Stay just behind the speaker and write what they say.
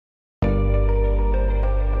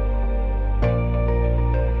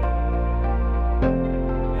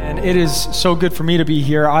It is so good for me to be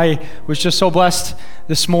here. I was just so blessed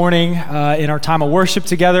this morning in our time of worship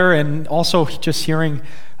together, and also just hearing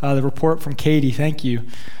the report from Katie. Thank you.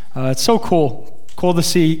 It's so cool to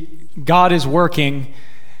see God is working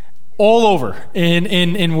all over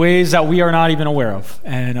in ways that we are not even aware of,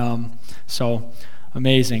 and so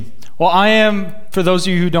amazing. Well, I am, for those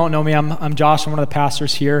of you who don't know me, I'm Josh. I'm one of the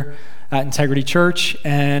pastors here at Integrity Church,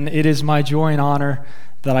 and it is my joy and honor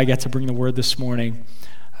that I get to bring the word this morning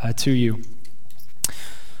to you.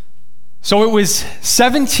 So it was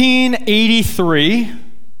 1783,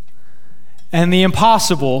 and the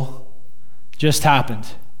impossible just happened.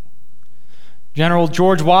 General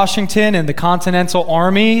George Washington and the Continental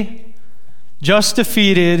Army just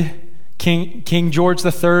defeated King George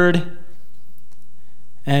III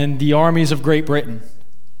and the armies of Great Britain,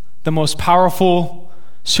 the most powerful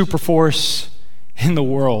superforce in the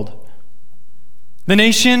world. The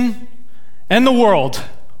nation and the world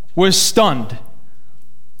was stunned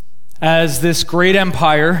as this great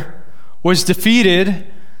empire was defeated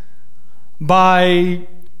by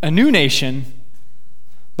a new nation,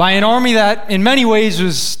 by an army that in many ways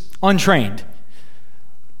was untrained.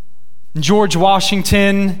 George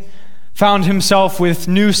Washington found himself with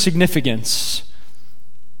new significance.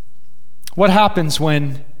 What happens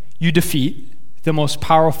when you defeat the most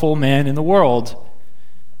powerful man in the world?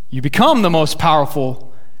 You become the most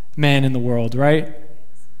powerful man in the world, right?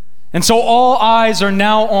 And so all eyes are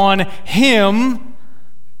now on him,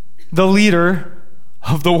 the leader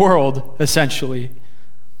of the world, essentially.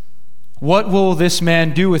 What will this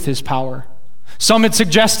man do with his power? Some had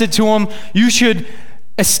suggested to him, you should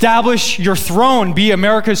establish your throne, be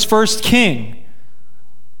America's first king.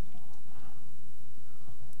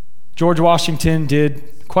 George Washington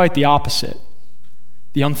did quite the opposite,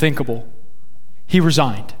 the unthinkable. He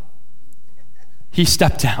resigned. He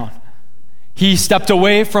stepped down. He stepped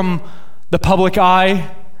away from the public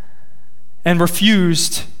eye and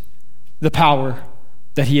refused the power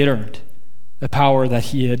that he had earned, the power that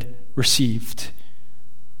he had received.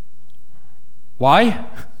 Why?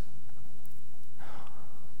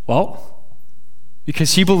 Well,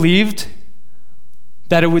 because he believed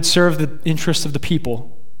that it would serve the interest of the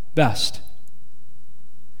people best.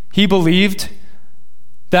 He believed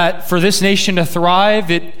that for this nation to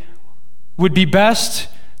thrive, it would be best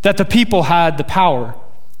that the people had the power,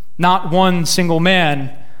 not one single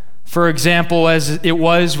man, for example, as it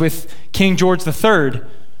was with King George III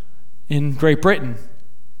in Great Britain.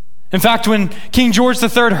 In fact, when King George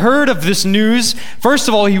III heard of this news, first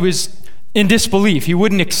of all, he was in disbelief. He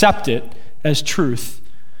wouldn't accept it as truth.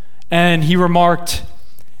 And he remarked,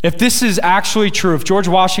 if this is actually true, if George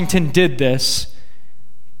Washington did this,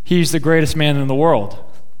 he's the greatest man in the world.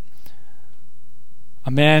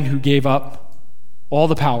 A man who gave up all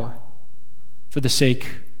the power for the sake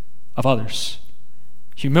of others.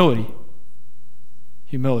 Humility.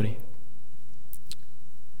 Humility.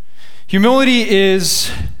 Humility is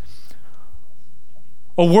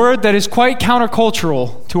a word that is quite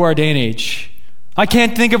countercultural to our day and age. I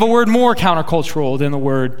can't think of a word more countercultural than the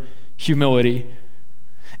word humility.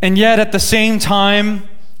 And yet at the same time,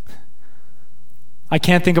 I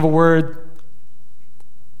can't think of a word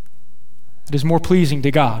that is more pleasing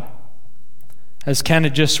to God. As Ken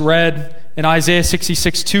had just read in Isaiah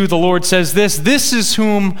 66:2, the Lord says this is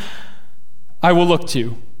whom I will look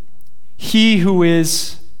to, he who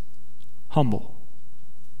is humble.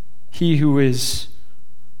 He who is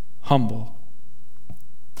humble.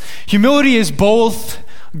 Humility is both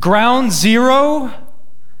ground zero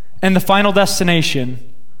and the final destination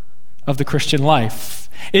of the Christian life.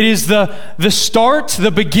 It is the start, the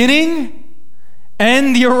beginning,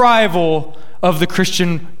 and the arrival of the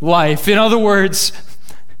Christian life. In other words,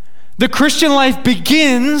 the Christian life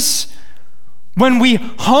begins when we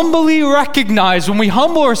humbly recognize, when we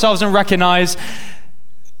humble ourselves and recognize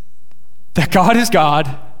that God is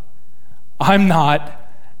God, I'm not,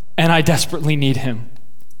 and I desperately need him.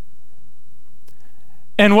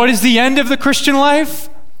 And what is the end of the Christian life?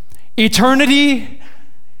 Eternity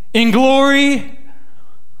in glory,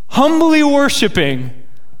 humbly worshiping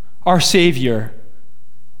our Savior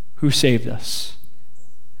who saved us.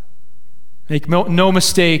 Make no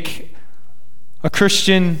mistake, a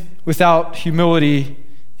Christian without humility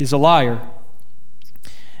is a liar.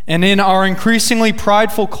 And in our increasingly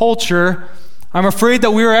prideful culture, I'm afraid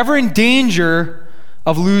that we are ever in danger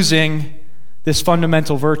of losing this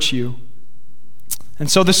fundamental virtue.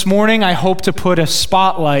 And so this morning, I hope to put a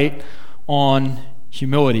spotlight on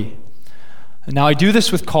humility. And now I do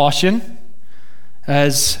this with caution.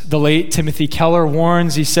 As the late Timothy Keller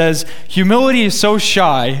warns, he says, humility is so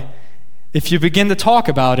shy, if you begin to talk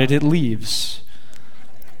about it, it leaves.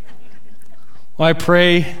 Well, I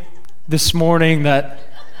pray this morning that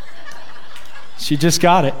she just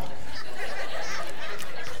got it.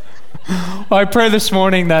 Well, I pray this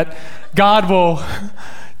morning that God will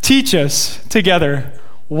teach us together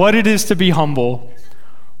what it is to be humble,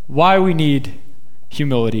 why we need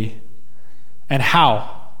humility, and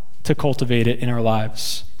how to cultivate it in our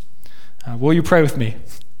lives. Will you pray with me?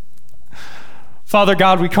 Father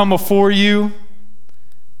God, we come before you,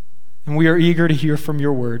 and we are eager to hear from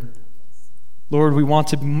your word. Lord, we want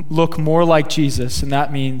to look more like Jesus, and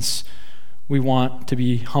that means we want to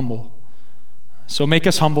be humble. So make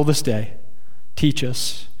us humble this day. Teach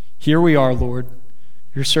us. Here we are, Lord,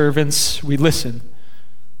 your servants. We listen.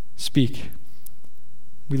 Speak.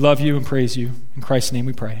 We love you and praise you. In Christ's name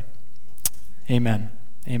we pray. Amen.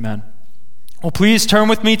 Amen. Well, please turn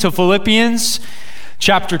with me to Philippians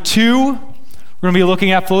chapter 2. We're going to be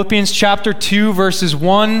looking at Philippians chapter 2, verses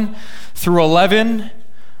 1 through 11.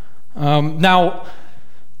 Now,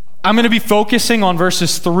 I'm going to be focusing on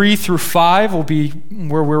verses 3 through 5 will be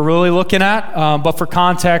where we're really looking at. But for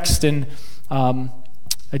context and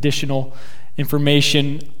additional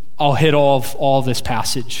information, I'll hit all this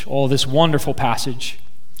passage, all this wonderful passage.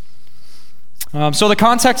 So the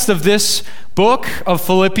context of this book of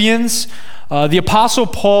Philippians, the Apostle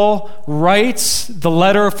Paul writes the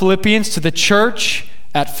letter of Philippians to the church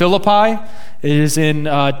at Philippi. It is in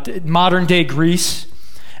modern-day Greece.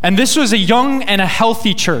 And this was a young and a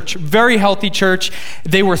healthy church, very healthy church.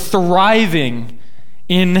 They were thriving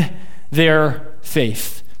in their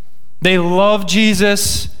faith. They loved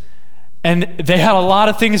Jesus, and they had a lot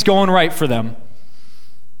of things going right for them.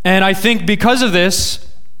 And I think because of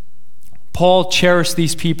this, Paul cherished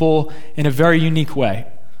these people in a very unique way.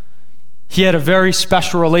 He had a very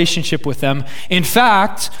special relationship with them. In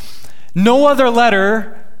fact, no other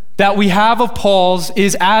letter that we have of Paul's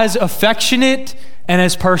is as affectionate and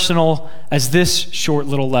as personal as this short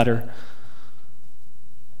little letter.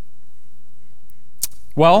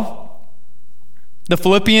 Well, the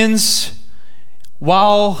Philippians,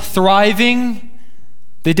 while thriving,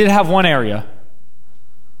 they did have one area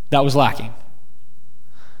that was lacking.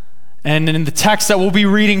 And in the text that we'll be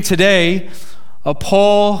reading today,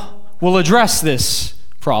 Paul will address this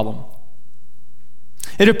problem.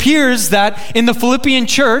 It appears that in the Philippian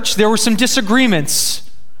church, there were some disagreements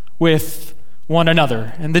with one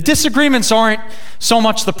another. And the disagreements aren't so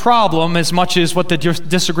much the problem as much as what the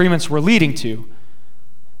disagreements were leading to.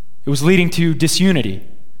 It was leading to disunity. It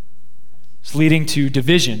was leading to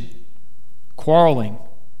division, quarreling,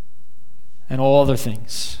 and all other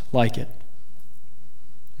things like it.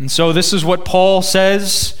 And so this is what Paul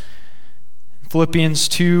says in Philippians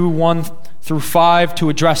 2, 1 through 5 to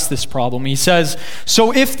address this problem. He says,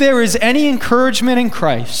 "So if there is any encouragement in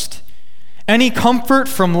Christ, any comfort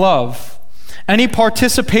from love, any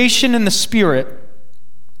participation in the Spirit,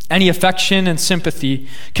 any affection and sympathy,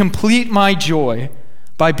 complete my joy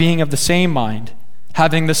by being of the same mind,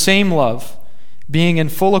 having the same love, being in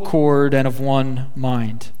full accord and of one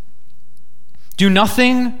mind. Do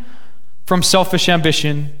nothing from selfish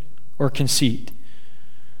ambition or conceit,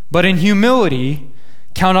 but in humility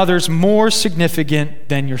count others more significant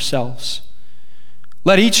than yourselves.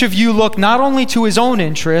 Let each of you look not only to his own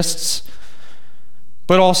interests,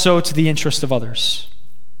 but also to the interest of others.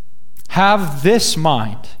 Have this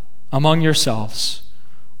mind among yourselves,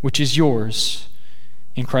 which is yours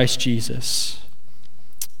in Christ Jesus."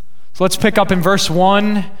 So let's pick up in verse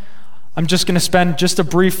 1. I'm just going to spend just a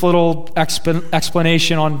brief little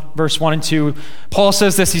explanation on verse 1 and 2. Paul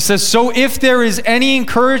says this. He says, "So if there is any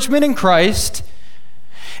encouragement in Christ,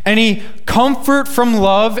 any comfort from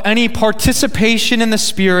love, any participation in the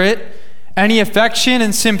Spirit, any affection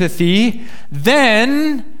and sympathy,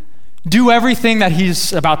 then do everything that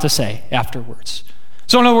he's about to say afterwards."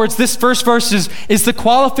 So in other words, this first verse is the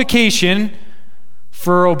qualification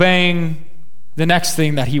for obeying the next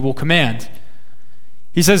thing that he will command.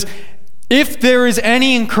 He says, if there is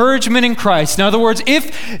any encouragement in Christ, in other words,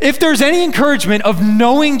 if there's any encouragement of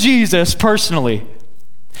knowing Jesus personally,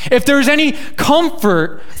 if there's any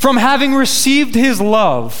comfort from having received his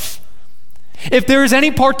love, if there is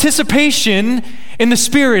any participation in the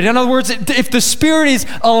Spirit, in other words, if the Spirit is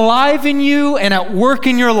alive in you and at work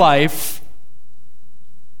in your life,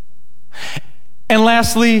 and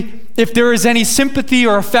lastly, if there is any sympathy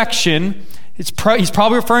or affection, he's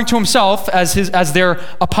probably referring to himself as their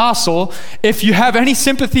apostle. If you have any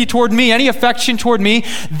sympathy toward me, any affection toward me,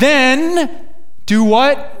 then do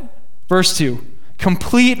what? Verse 2,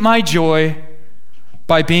 complete my joy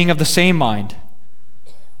by being of the same mind,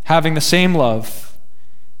 having the same love,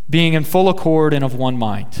 being in full accord and of one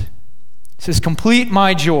mind. It says, complete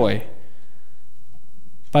my joy.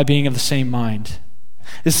 by being of the same mind.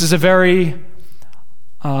 This is a very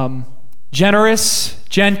generous,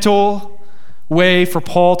 gentle way for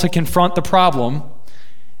Paul to confront the problem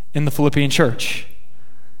in the Philippian church.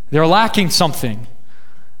 They're lacking something.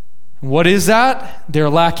 What is that? They're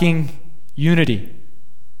lacking unity.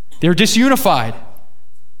 They're disunified.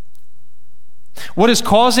 What is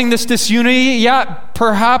causing this disunity? Yeah,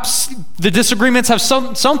 perhaps the disagreements have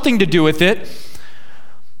something to do with it,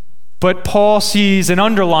 but Paul sees an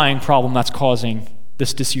underlying problem that's causing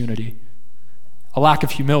this disunity, a lack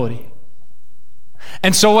of humility.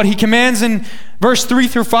 And so what he commands in verse 3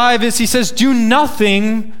 through 5 is he says, do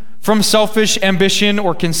nothing from selfish ambition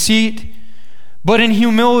or conceit, but in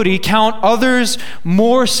humility count others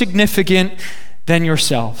more significant than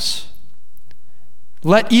yourselves.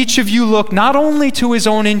 Let each of you look not only to his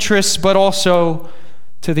own interests, but also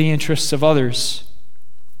to the interests of others.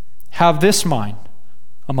 Have this mind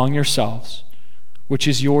among yourselves, which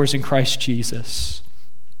is yours in Christ Jesus.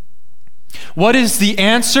 What is the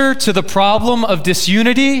answer to the problem of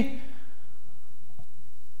disunity?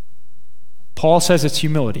 Paul says it's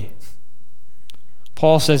humility.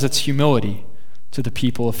 Paul says it's humility to the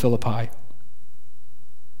people of Philippi.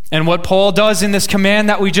 And what Paul does in this command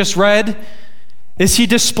that we just read is he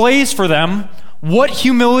displays for them what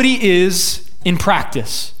humility is in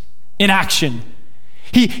practice, in action.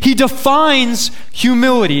 He defines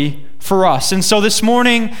humility for us. And so this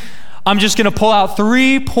morning, I'm just going to pull out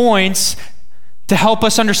 3 points to help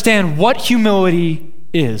us understand what humility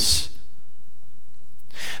is.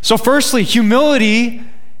 So firstly, humility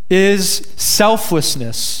is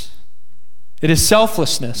selflessness. It is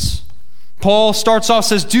selflessness. Paul starts off,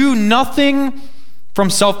 says, do nothing from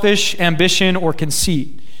selfish ambition or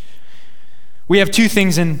conceit. We have 2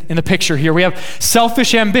 things in the picture here. We have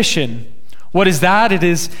selfish ambition. What is that? It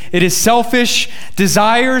is selfish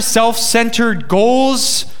desires, self-centered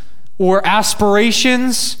goals or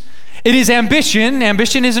aspirations. It is ambition.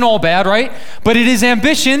 Ambition isn't all bad, right? But it is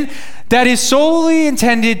ambition that is solely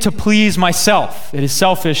intended to please myself. It is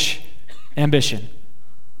selfish ambition.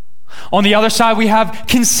 On the other side, we have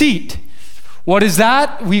conceit. What is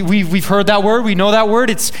that? We've heard that word. We know that word.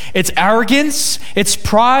 It's arrogance. It's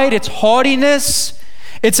pride. It's haughtiness.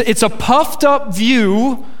 It's a puffed up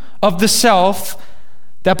view of the self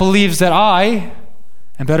that believes that I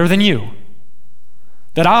am better than you,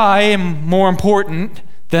 that I am more important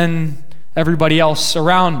than everybody else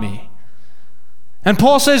around me. And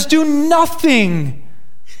Paul says, do nothing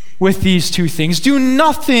with these 2 things. Do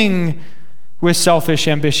nothing with selfish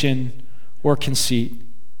ambition or conceit.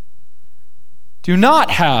 Do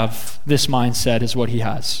not have this mindset, is what he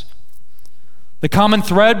has. The common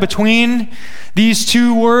thread between these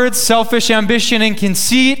 2 words, selfish ambition and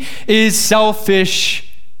conceit, is selfishness.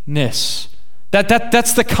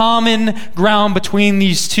 That's the common ground between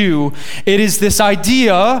these 2. It is this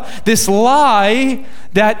idea, this lie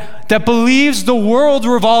that believes the world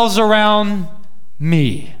revolves around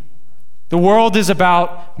me. The world is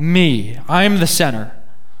about me. I'm the center.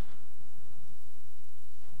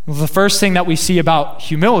 Well, the first thing that we see about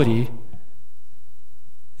humility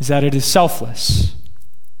is that it is selfless.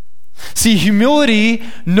 See, humility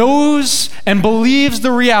knows and believes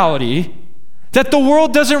the reality that the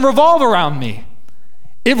world doesn't revolve around me.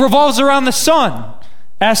 It revolves around the Son,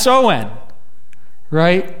 S-O-N,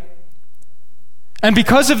 right? And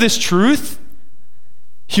because of this truth,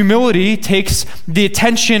 humility takes the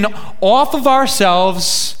attention off of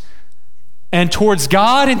ourselves and towards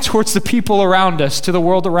God and towards the people around us, to the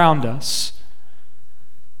world around us.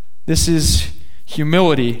 This is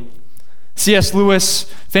humility. C.S. Lewis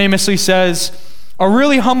famously says, a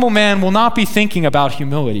really humble man will not be thinking about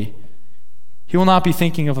humility. He will not be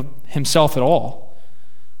thinking of himself at all.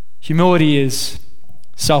 Humility is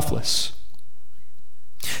selfless.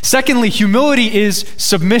 Secondly, humility is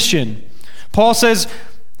submission. Paul says,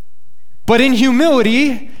 but in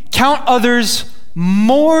humility, count others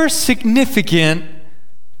more significant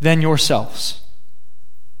than yourselves.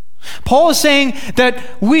 Paul is saying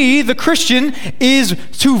that we, the Christian, is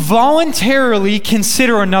to voluntarily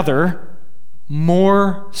consider another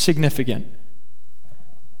more significant.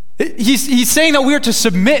 He's saying that we are to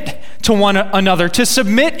submit to one another, to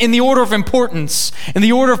submit in the order of importance, in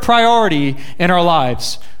the order of priority in our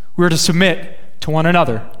lives. We are to submit to one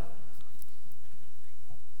another.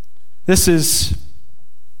 This is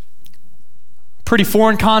a pretty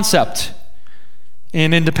foreign concept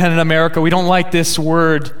in independent America. We don't like this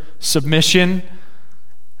word submission.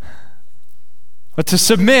 But to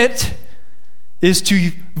submit is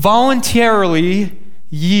to voluntarily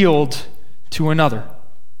yield to another.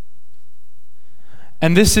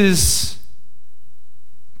 And this is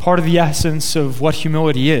part of the essence of what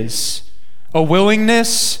humility is. A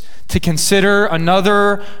willingness to consider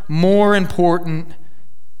another more important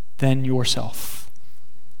than yourself.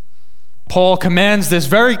 Paul commands this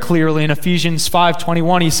very clearly in Ephesians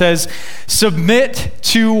 5:21. He says, "Submit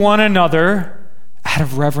to one another out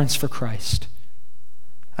of reverence for Christ."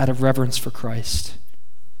 Out of reverence for Christ.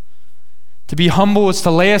 To be humble is to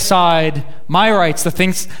lay aside my rights, the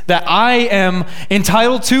things that I am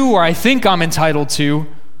entitled to or I think I'm entitled to,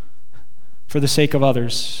 for the sake of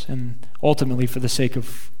others and ultimately for the sake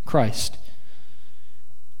of Christ.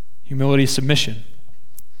 Humility is submission.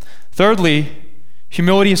 Thirdly,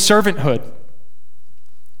 humility is servanthood.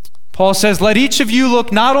 Paul says, "Let each of you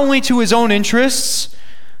look not only to his own interests,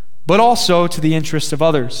 but also to the interests of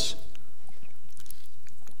others."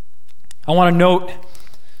 I want to note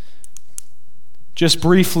just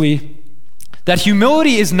briefly that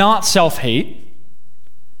humility is not self-hate,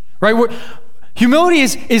 right? Humility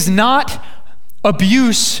is not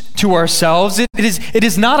abuse to ourselves. It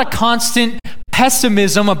is not a constant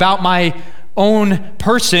pessimism about my own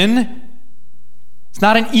person. It's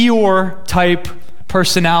not an Eeyore type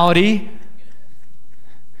personality.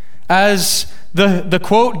 As the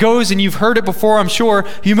quote goes, and you've heard it before, I'm sure,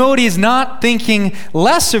 humility is not thinking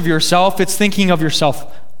less of yourself, it's thinking of yourself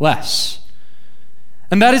less.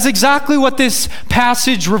 And that is exactly what this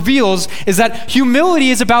passage reveals, is that humility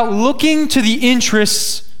is about looking to the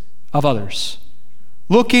interests of others.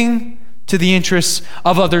 Looking to the interests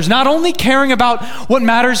of others. Not only caring about what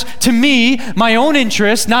matters to me, my own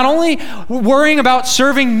interests, not only worrying about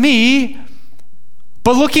serving me,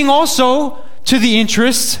 but looking also to the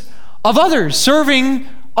interests of others, serving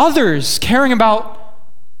others, caring about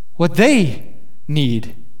what they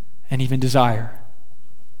need and even desire.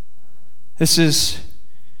 This is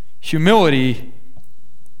humility,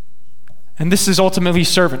 and this is ultimately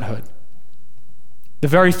servanthood. The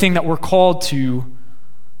very thing that we're called to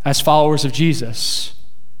as followers of Jesus.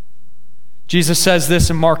 Jesus says this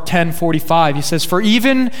in Mark 10:45. He says, "For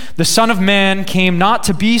even the Son of Man came not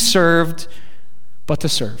to be served, but to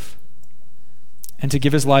serve, and to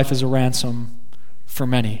give his life as a ransom for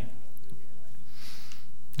many."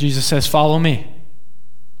 Jesus says, "Follow me."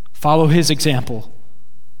 Follow his example.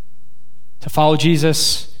 To follow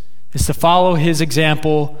Jesus is to follow his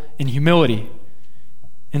example in humility,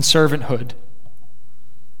 in servanthood.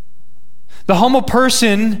 The humble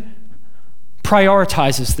person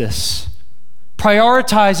prioritizes this,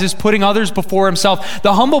 prioritizes putting others before himself.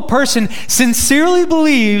 The humble person sincerely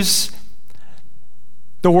believes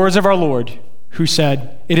the words of our Lord, who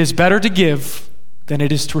said, "It is better to give than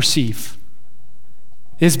it is to receive.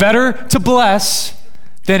 It is better to bless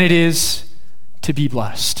than it is to be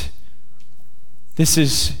blessed." This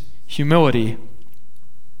is humility.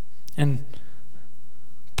 And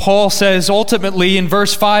Paul says ultimately in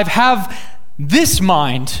verse 5, "Have this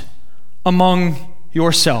mind among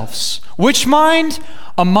yourselves." Which mind?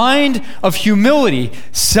 A mind of humility,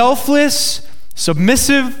 selfless,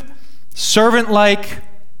 submissive, servant-like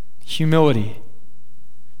humility.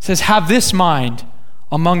 It says, "Have this mind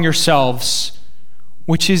among yourselves,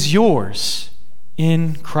 which is yours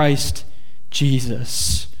in Christ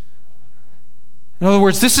Jesus." In other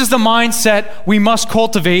words, this is the mindset we must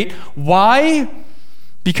cultivate. Why?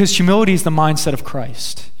 Because humility is the mindset of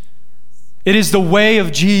Christ. It is the way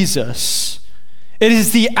of Jesus. It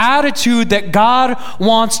is the attitude that God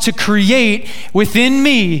wants to create within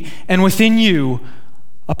me and within you,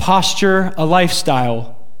 a posture, a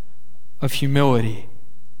lifestyle of humility.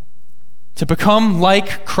 To become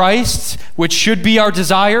like Christ, which should be our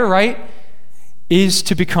desire, right, is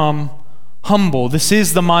to become humble. This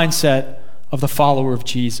is the mindset of the follower of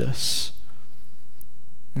Jesus.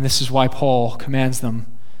 And this is why Paul commands them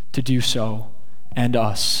to do so and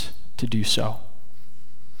us to do so.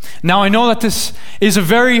 Now, I know that this is a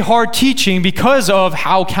very hard teaching because of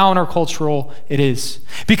how countercultural it is,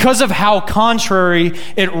 because of how contrary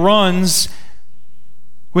it runs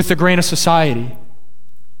with the grain of society.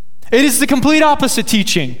 It is the complete opposite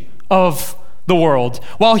teaching of the world.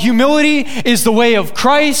 While humility is the way of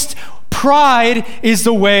Christ, pride is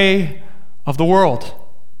the way of the world.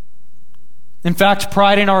 In fact,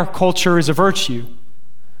 pride in our culture is a virtue.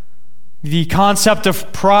 The concept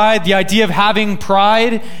of pride, the idea of having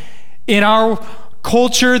pride in our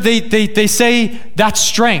culture, they say that's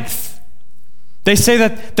strength. They say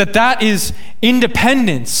that is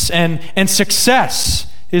independence and success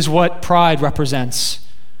is what pride represents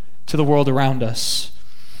to the world around us.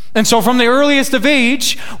 And so from the earliest of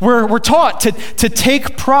age, we're taught to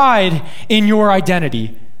take pride in your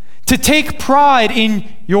identity, to take pride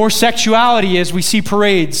in your sexuality as we see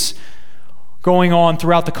parades going on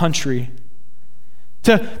throughout the country.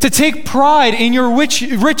 to take pride in your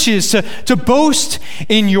riches, to boast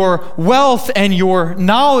in your wealth and your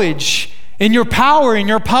knowledge, in your power, in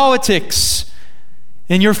your politics,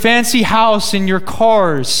 in your fancy house, in your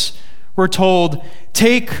cars. We're told,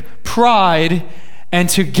 take pride, and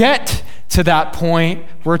to get to that point,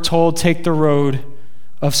 we're told, take the road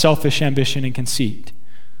of selfish ambition and conceit.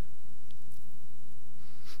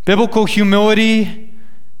 Biblical humility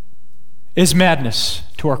is madness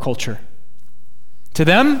to our culture. To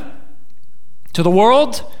them, to the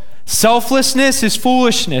world, selflessness is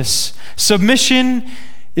foolishness, submission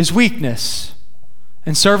is weakness,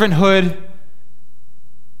 and servanthood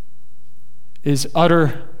is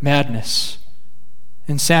utter madness,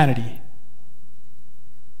 insanity.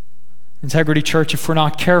 Integrity Church, if we're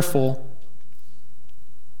not careful,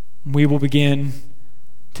 we will begin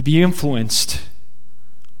to be influenced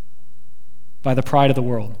by the pride of the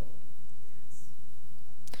world.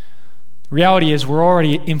 The reality is we're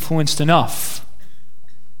already influenced enough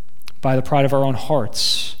by the pride of our own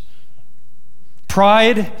hearts.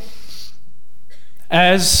 Pride,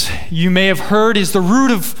 as you may have heard, is the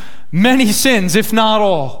root of many sins, if not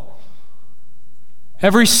all.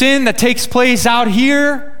 Every sin that takes place out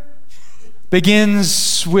here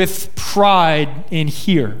begins with pride in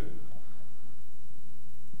here,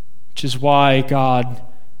 which is why God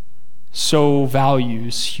so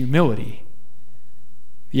values humility,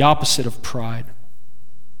 the opposite of pride.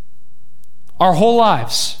 Our whole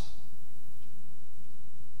lives,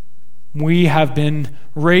 we have been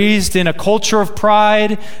raised in a culture of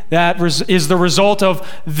pride that is the result of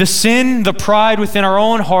the sin, the pride within our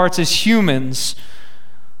own hearts as humans.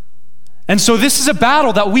 And so this is a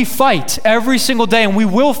battle that we fight every single day, and we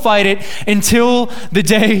will fight it until the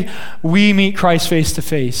day we meet Christ face to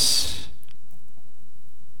face.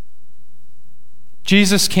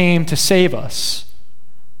 Jesus came to save us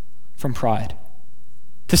from pride,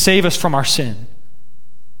 to save us from our sin.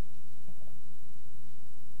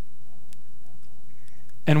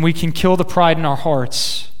 And we can kill the pride in our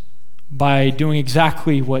hearts by doing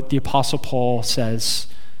exactly what the Apostle Paul says: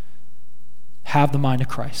 have the mind of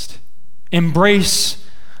Christ. Embrace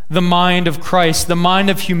the mind of Christ, the mind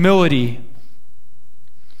of humility.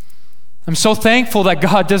 I'm so thankful that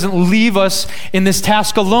God doesn't leave us in this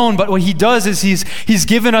task alone, but what he does is he's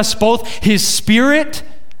given us both his Spirit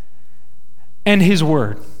and his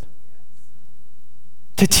Word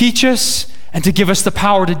to teach us and to give us the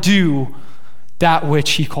power to do that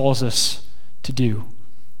which he calls us to do.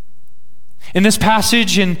 In this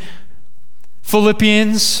passage in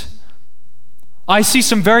Philippians, I see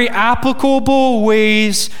some very applicable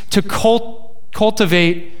ways to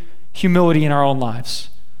cultivate humility in our own lives.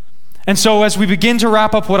 And so as we begin to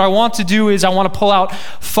wrap up, what I want to do is I want to pull out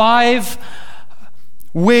 5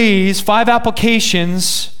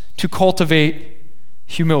 applications to cultivate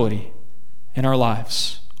humility in our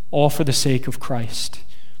lives, all for the sake of Christ.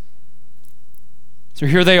 So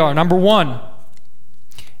here they are. Number 1,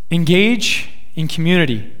 engage in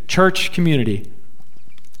community, church community.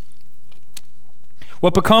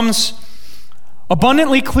 What becomes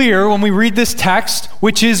abundantly clear when we read this text,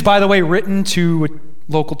 which is, by the way, written to a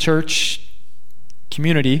local church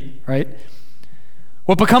community, right?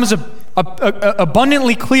 What becomes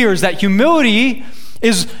abundantly clear is that humility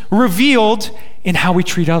is revealed in how we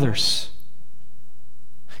treat others.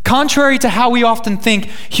 Contrary to how we often think,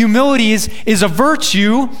 humility is a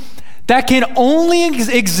virtue that can only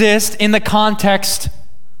exist in the context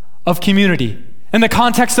of community, in the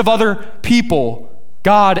context of other people,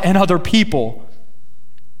 God and other people.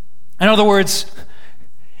 In other words,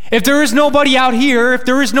 if there is nobody out here, if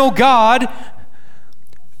there is no God,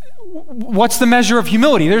 what's the measure of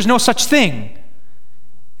humility? There's no such thing.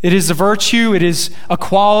 It is a virtue, it is a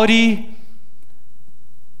quality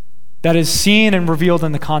that is seen and revealed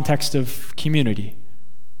in the context of community,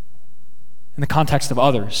 in the context of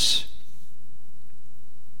others.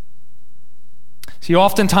 See,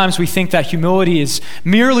 oftentimes we think that humility is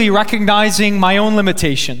merely recognizing my own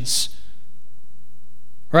limitations,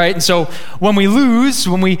 right? And so when we lose,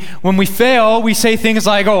 when we fail, we say things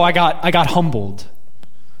like, "Oh, I got humbled."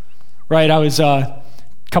 Right? I was a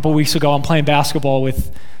couple weeks ago, I'm playing basketball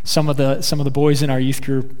with some of the boys in our youth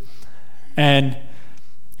group, and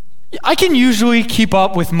I can usually keep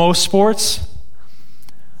up with most sports,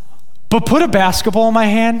 but put a basketball in my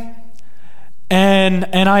hand, and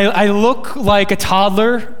I look like a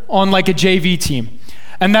toddler on like a JV team.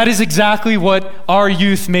 And that is exactly what our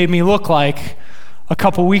youth made me look like a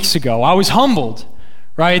couple weeks ago. I was humbled,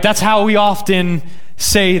 right? That's how we often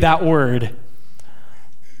say that word.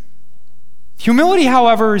 Humility,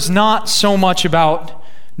 however, is not so much about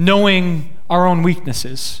knowing our own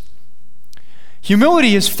weaknesses.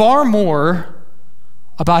 Humility is far more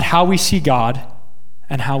about how we see God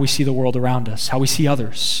and how we see the world around us, how we see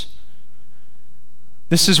others.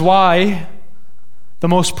 This is why the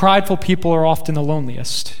most prideful people are often the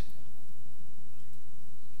loneliest.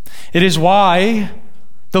 It is why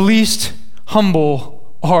the least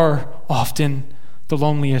humble are often the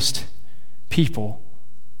loneliest people.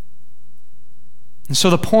 And so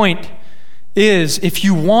the point is, if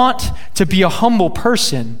you want to be a humble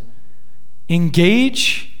person,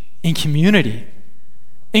 engage in community.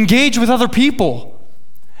 Engage with other people.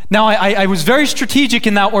 Now, I was very strategic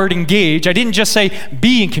in that word engage. I didn't just say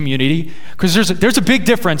be in community, because there's a big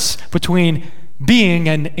difference between being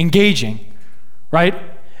and engaging, right?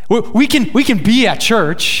 We can be at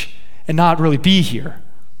church and not really be here.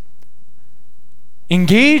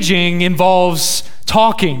 Engaging involves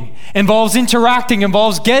talking, involves interacting,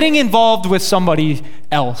 involves getting involved with somebody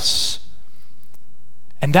else.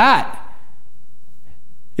 And that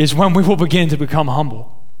is when we will begin to become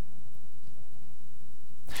humble.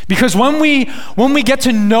 Because when we get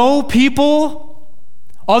to know people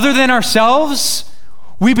other than ourselves,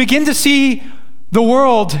 we begin to see the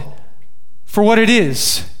world for what it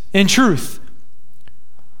is in truth.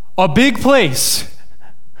 A big place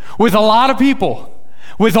with a lot of people,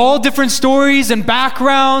 with all different stories and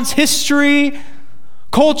backgrounds, history,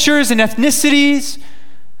 cultures and ethnicities,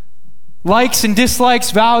 likes and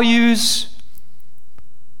dislikes, values.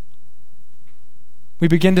 We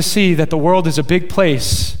begin to see that the world is a big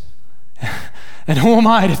place. And who am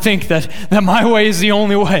I to think that my way is the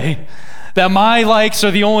only way, that my likes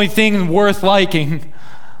are the only thing worth liking?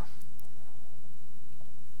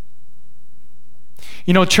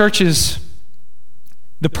 You know, church is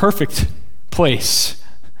the perfect place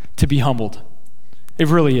to be humbled. It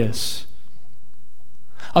really is.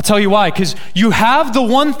 I'll tell you why. Because you have the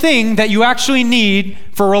one thing that you actually need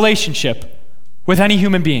for a relationship with any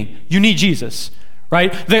human being. You need Jesus.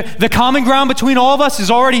 Right? The common ground between all of us is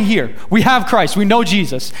already here. We have Christ, we know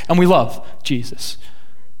Jesus, and we love Jesus.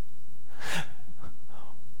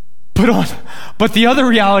 But the other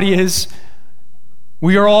reality is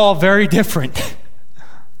we are all very different.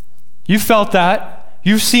 You've felt that.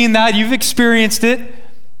 You've seen that. You've experienced it.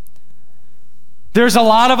 There's a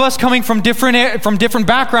lot of us coming from different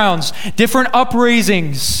backgrounds, different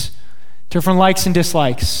upraisings, different likes and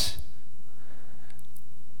dislikes.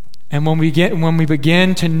 And when we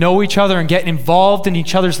begin to know each other and get involved in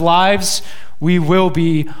each other's lives, we will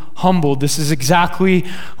be humbled. This is exactly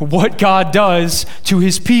what God does to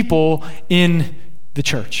his people in the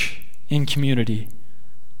church, in community.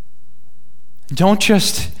 Don't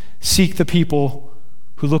just seek the people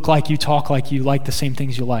who look like you, talk like you, like the same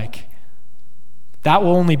things you like. That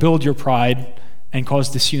will only build your pride and cause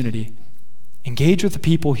disunity. Engage with the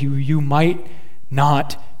people who you might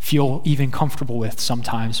not feel even comfortable with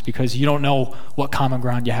sometimes because you don't know what common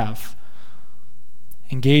ground you have.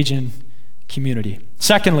 Engage in community.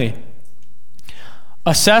 Secondly,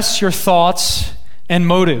 assess your thoughts and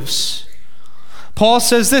motives. Paul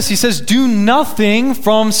says this, he says, do nothing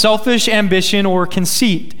from selfish ambition or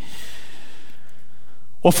conceit.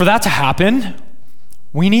 Well, for that to happen,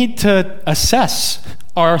 we need to assess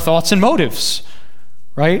our thoughts and motives,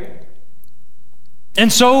 right?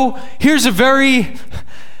 And so here's a very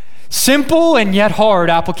simple and yet hard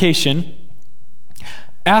application.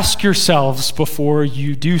 Ask yourselves before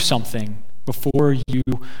you do something, before you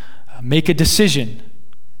make a decision.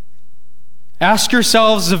 Ask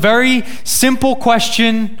yourselves a very simple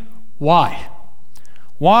question, why?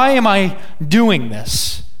 Why am I doing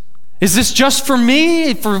this? Is this just for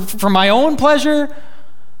me, for my own pleasure?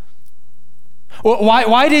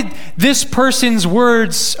 Why did this person's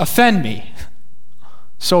words offend me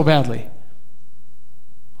so badly?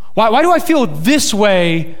 Why do I feel this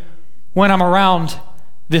way when I'm around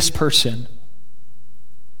this person?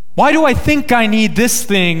 Why do I think I need this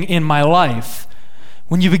thing in my life?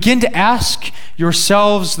 When you begin to ask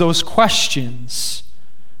yourselves those questions,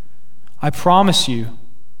 I promise you,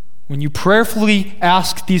 when you prayerfully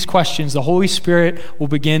ask these questions, the Holy Spirit will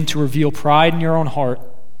begin to reveal pride in your own heart.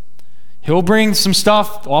 He'll bring some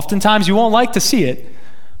stuff, oftentimes you won't like to see it,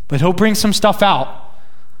 but he'll bring some stuff out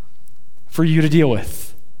for you to deal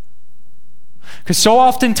with. Because so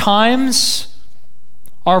oftentimes,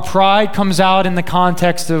 our pride comes out in the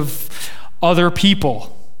context of other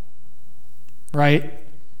people, right?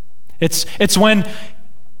 It's when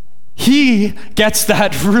he gets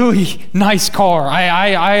that really nice car.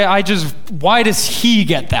 Why does he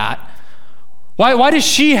get that? Why does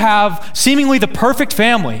she have seemingly the perfect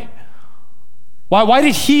family? Why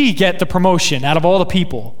did he get the promotion out of all the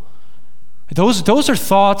people? Those are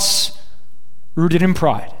thoughts rooted in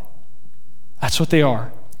pride. That's what they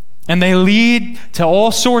are. And they lead to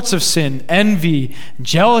all sorts of sin, envy,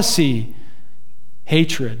 jealousy,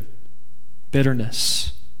 hatred,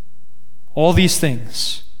 bitterness. All these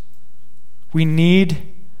things. We need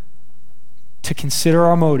to consider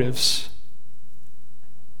our motives,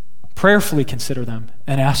 prayerfully consider them,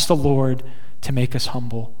 and ask the Lord to make us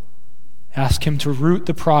humble. Ask him to root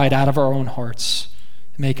the pride out of our own hearts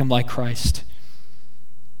and make him like Christ.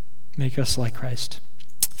 Make us like Christ.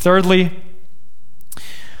 Thirdly,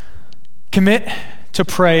 commit to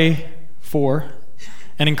pray for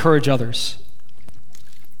and encourage others.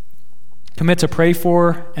 Commit to pray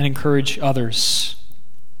for and encourage others.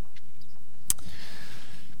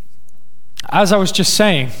 As I was just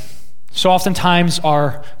saying, so oftentimes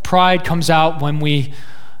our pride comes out when we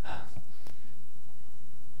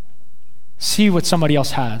see what somebody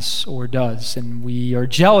else has or does, and we are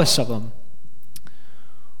jealous of them.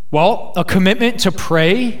 Well, a commitment to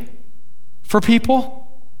pray for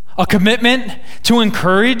people, a commitment to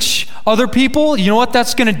encourage other people, you know what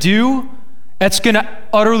that's going to do? That's going to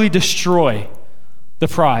utterly destroy the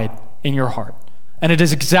pride in your heart. And it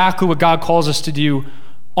is exactly what God calls us to do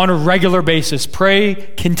on a regular basis.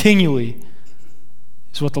 Pray continually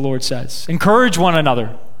is what the Lord says. Encourage one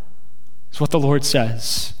another is what the Lord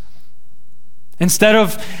says. Instead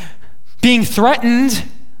of being threatened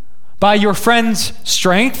by your friend's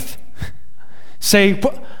strength, say,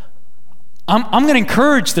 I'm going to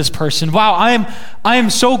encourage this person. Wow, I am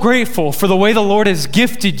so grateful for the way the Lord has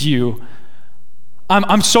gifted you.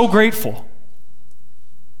 I'm so grateful.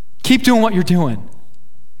 Keep doing what you're doing.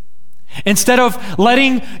 Instead of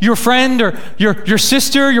letting your friend or your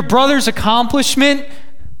sister, your brother's accomplishment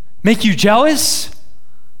make you jealous,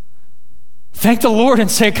 thank the Lord and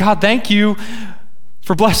say, God, thank you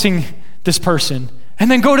for blessing this person. And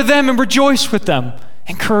then go to them and rejoice with them.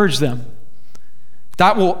 Encourage them.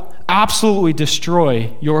 That will absolutely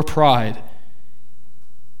destroy your pride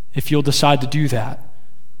if you'll decide to do that.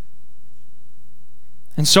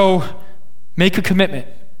 And so, make a commitment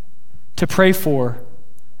to pray for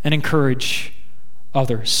and encourage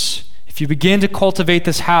others. If you begin to cultivate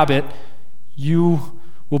this habit, you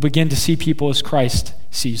will begin to see people as Christ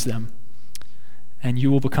sees them. And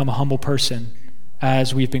you will become a humble person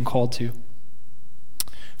as we've been called to.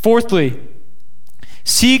 Fourthly,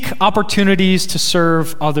 seek opportunities to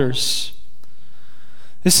serve others.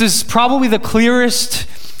 This is probably the clearest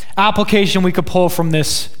application we could pull from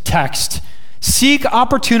this text. Seek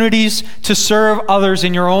opportunities to serve others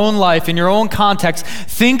in your own life, in your own context.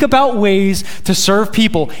 Think about ways to serve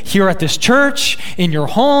people here at this church, in your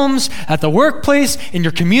homes, at the workplace, in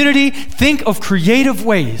your community. Think of creative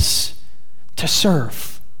ways to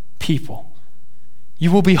serve people.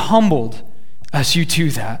 You will be humbled as you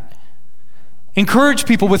do that. Encourage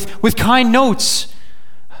people with kind notes.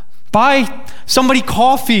 Buy somebody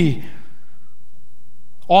coffee.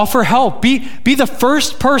 Offer help. Be the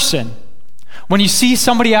first person. When you see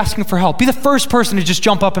somebody asking for help, be the first person to just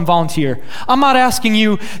jump up and volunteer. I'm not asking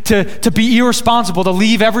you to be irresponsible, to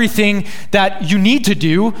leave everything that you need to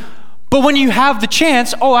do, but when you have the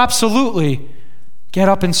chance, oh, absolutely, get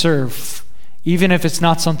up and serve, even if it's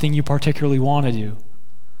not something you particularly want to do.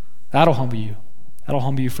 That'll humble you. That'll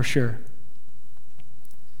humble you for sure.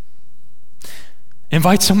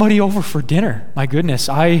 Invite somebody over for dinner. My goodness,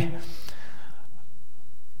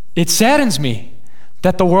 it saddens me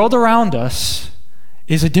that the world around us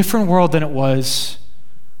is a different world than it was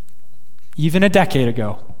even a decade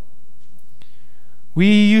ago.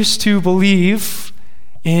 We used to believe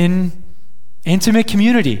in intimate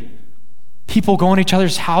community, people going to each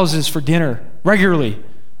other's houses for dinner regularly.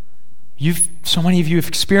 So many of you have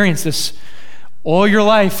experienced this all your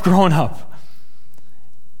life growing up.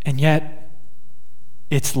 And yet,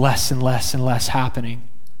 it's less and less and less happening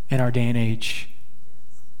in our day and age.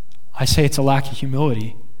 I say it's a lack of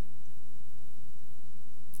humility.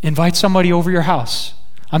 Invite somebody over your house.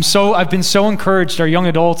 I've been so encouraged. Our young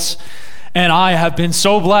adults and I have been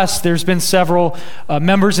so blessed. There's been several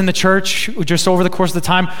members in the church just over the course of the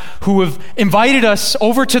time who have invited us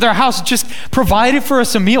over to their house, just provided for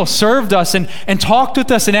us a meal, served us and talked with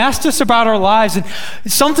us and asked us about our lives. And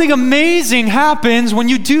something amazing happens when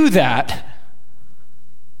you do that.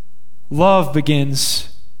 Love begins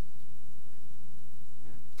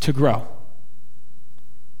to grow.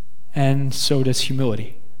 And so does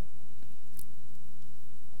humility.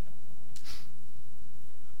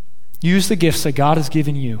 Use the gifts that God has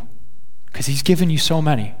given you, because He's given you so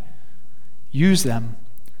many. Use them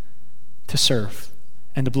to serve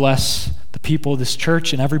and to bless the people of this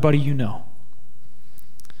church and everybody you know.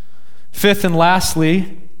 Fifth and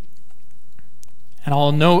lastly, and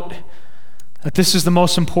I'll note that this is the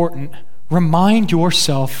most important, remind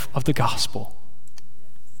yourself of the gospel.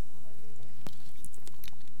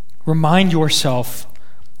 Remind yourself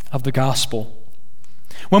of the gospel.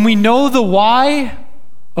 When we know the why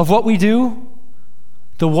of what we do,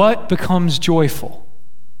 the what becomes joyful.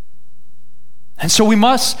 And so we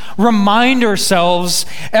must remind ourselves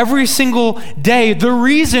every single day the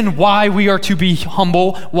reason why we are to be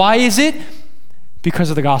humble. Why is it? Because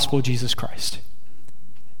of the gospel of Jesus Christ.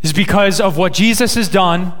 It's because of what Jesus has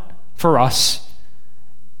done for us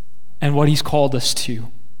and what he's called us to.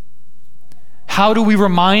 How do we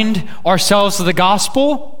remind ourselves of the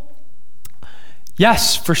gospel?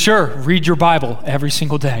 Yes, for sure. Read your Bible every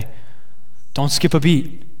single day. Don't skip a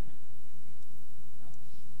beat.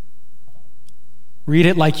 Read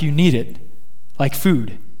it like you need it, like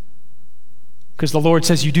food. Because the Lord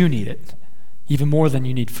says you do need it, even more than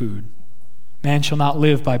you need food. Man shall not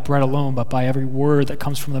live by bread alone, but by every word that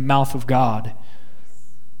comes from the mouth of God,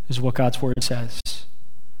 is what God's word says.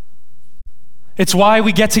 It's why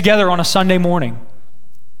we get together on a Sunday morning.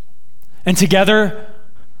 And together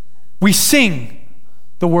we sing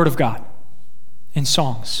the word of God in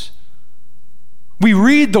songs. We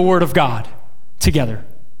read the word of God together.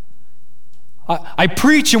 I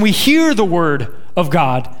preach and we hear the word of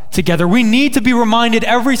God together. We need to be reminded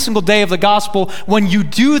every single day of the gospel. When you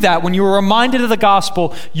do that, when you are reminded of the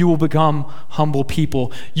gospel, you will become humble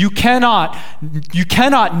people. You cannot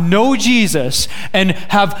know Jesus and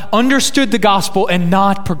have understood the gospel and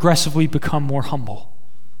not progressively become more humble.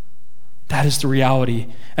 That is the reality.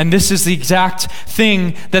 And this is the exact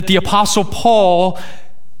thing that the Apostle Paul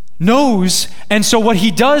knows. And so what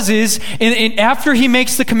he does is, after he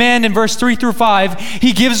makes the command in verse 3-5,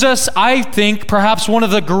 he gives us, I think, perhaps one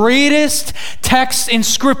of the greatest texts in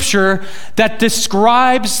Scripture that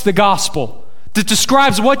describes the gospel, that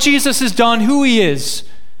describes what Jesus has done, who he is,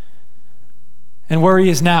 and where he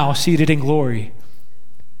is now, seated in glory.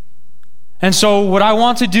 And so what I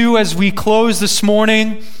want to do as we close this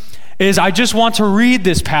morning is I just want to read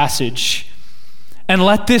this passage and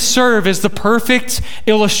let this serve as the perfect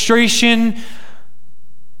illustration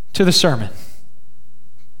to the sermon.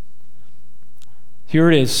 Here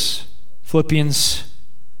it is, Philippians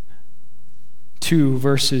 2,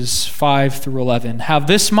 verses 5-11. Have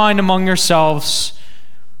this mind among yourselves,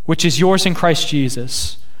 which is yours in Christ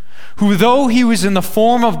Jesus, who though he was in the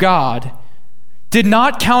form of God, did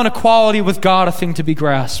not count equality with God a thing to be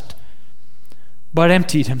grasped, but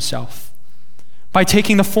emptied himself by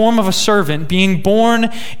taking the form of a servant, being born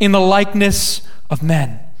in the likeness of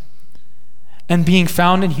men, and being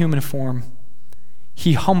found in human form,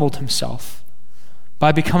 he humbled himself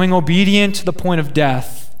by becoming obedient to the point of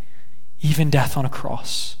death, even death on a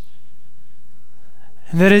cross.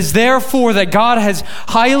 And that is therefore that God has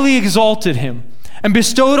highly exalted him and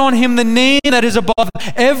bestowed on him the name that is above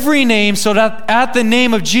every name, so that at the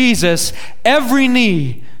name of Jesus, every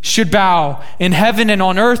knee should bow in heaven and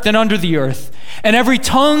on earth and under the earth, and every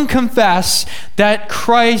tongue confess that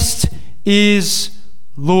Christ is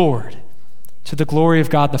Lord, to the glory of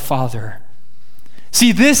God the Father.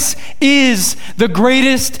 See, this is the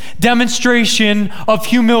greatest demonstration of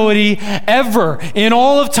humility ever in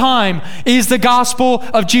all of time, is the gospel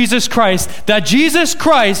of Jesus Christ. That Jesus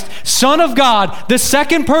Christ, Son of God, the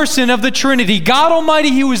second person of the Trinity, God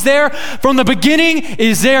Almighty, He was there from the beginning,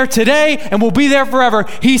 is there today, and will be there forever.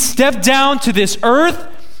 He stepped down to this earth,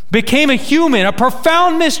 became a human, a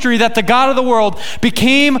profound mystery that the God of the world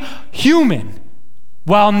became human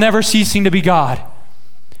while never ceasing to be God.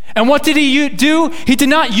 And what did he do? He did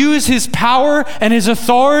not use his power and his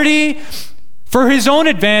authority for his own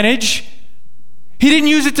advantage. He didn't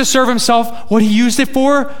use it to serve himself. What he used it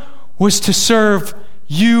for was to serve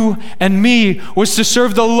you and me, was to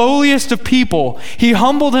serve the lowliest of people. He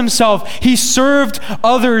humbled himself. He served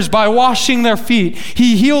others by washing their feet.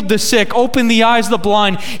 He healed the sick, opened the eyes of the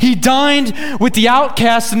blind. He dined with the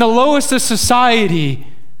outcasts and the lowest of society.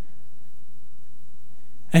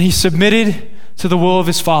 And he submitted to the will of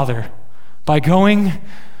his Father by going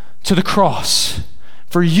to the cross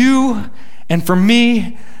for you and for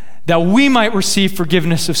me, that we might receive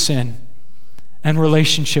forgiveness of sin and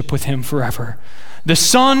relationship with him forever. The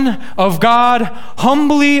Son of God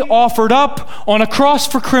humbly offered up on a cross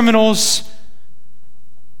for criminals,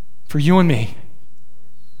 for you and me,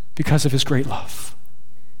 because of his great love.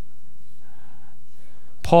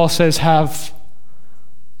 Paul says, have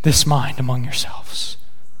this mind among yourselves.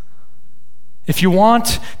 If you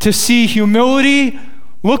want to see humility,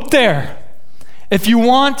 look there. If you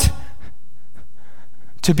want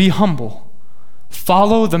to be humble,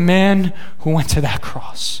 follow the man who went to that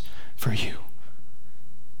cross for you.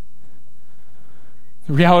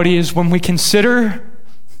 The reality is, when we consider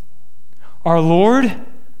our Lord,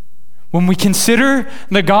 when we consider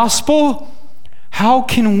the gospel, how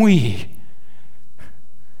can we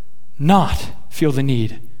not feel the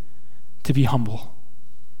need to be humble?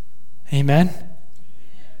 Amen?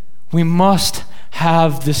 We must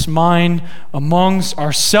have this mind amongst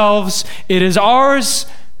ourselves. It is ours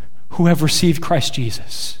who have received Christ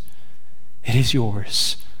Jesus. It is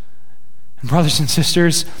yours. And brothers and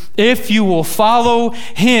sisters, if you will follow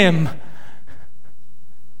him,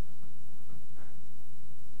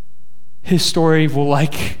 his story will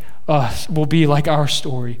be like our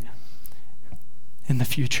story in the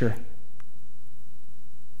future.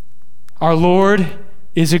 Our Lord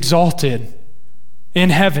is exalted in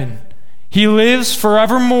heaven. He lives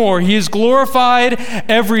forevermore. He is glorified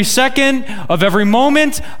every second of every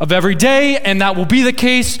moment of every day, and that will be the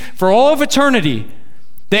case for all of eternity.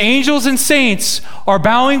 The angels and saints are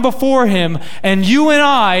bowing before him, and you and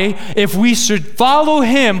I, if we should follow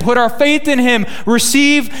him, put our faith in him,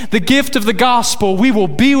 receive the gift of the gospel, we will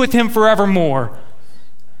be with him forevermore.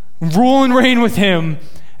 Rule and reign with him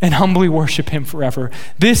and humbly worship him forever.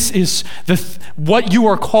 This is what you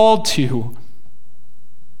are called to.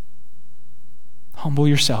 Humble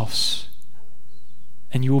yourselves,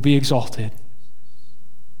 and you will be exalted.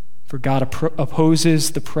 For God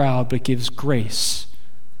opposes the proud, but gives grace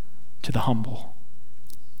to the humble.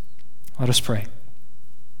 Let us pray.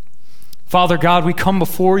 Father God, we come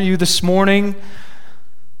before you this morning.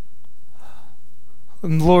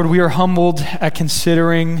 And Lord, we are humbled at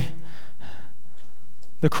considering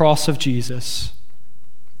the cross of Jesus.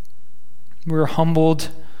 We are humbled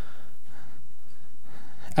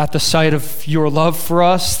at the sight of your love for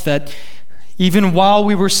us, that even while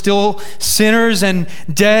we were still sinners and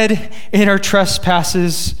dead in our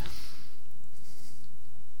trespasses,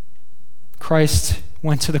 Christ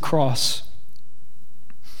went to the cross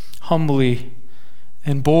humbly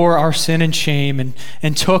and bore our sin and shame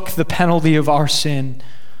and took the penalty of our sin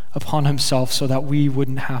upon himself so that we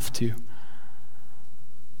wouldn't have to.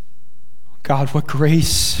 God, what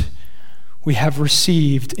grace we have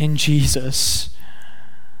received in Jesus.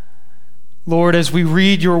 Lord, as we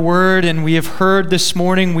read your word and we have heard this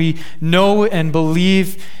morning, we know and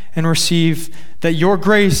believe and receive that your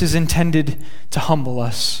grace is intended to humble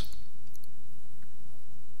us.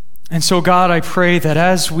 And so, God, I pray that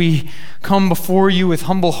as we come before you with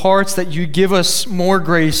humble hearts, that you give us more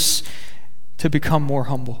grace to become more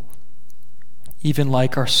humble, even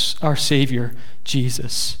like our Savior,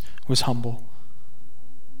 Jesus, was humble.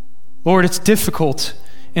 Lord, it's difficult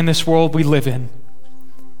in this world we live in.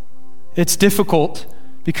 It's difficult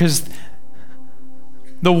because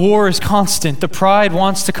the war is constant. The pride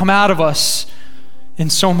wants to come out of us in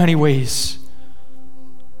so many ways.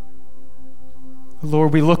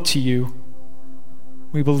 Lord, we look to you.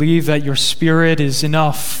 We believe that your Spirit is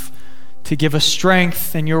enough to give us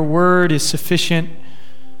strength, and your word is sufficient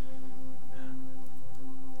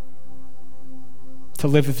to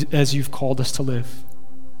live as you've called us to live,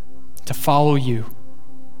 to follow you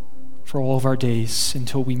for all of our days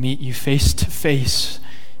until we meet you face to face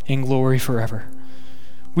in glory forever.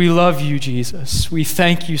 We love you, Jesus. We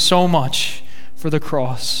thank you so much for the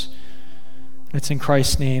cross. It's in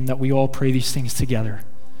Christ's name that we all pray these things together.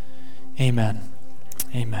 Amen.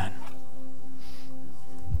 Amen.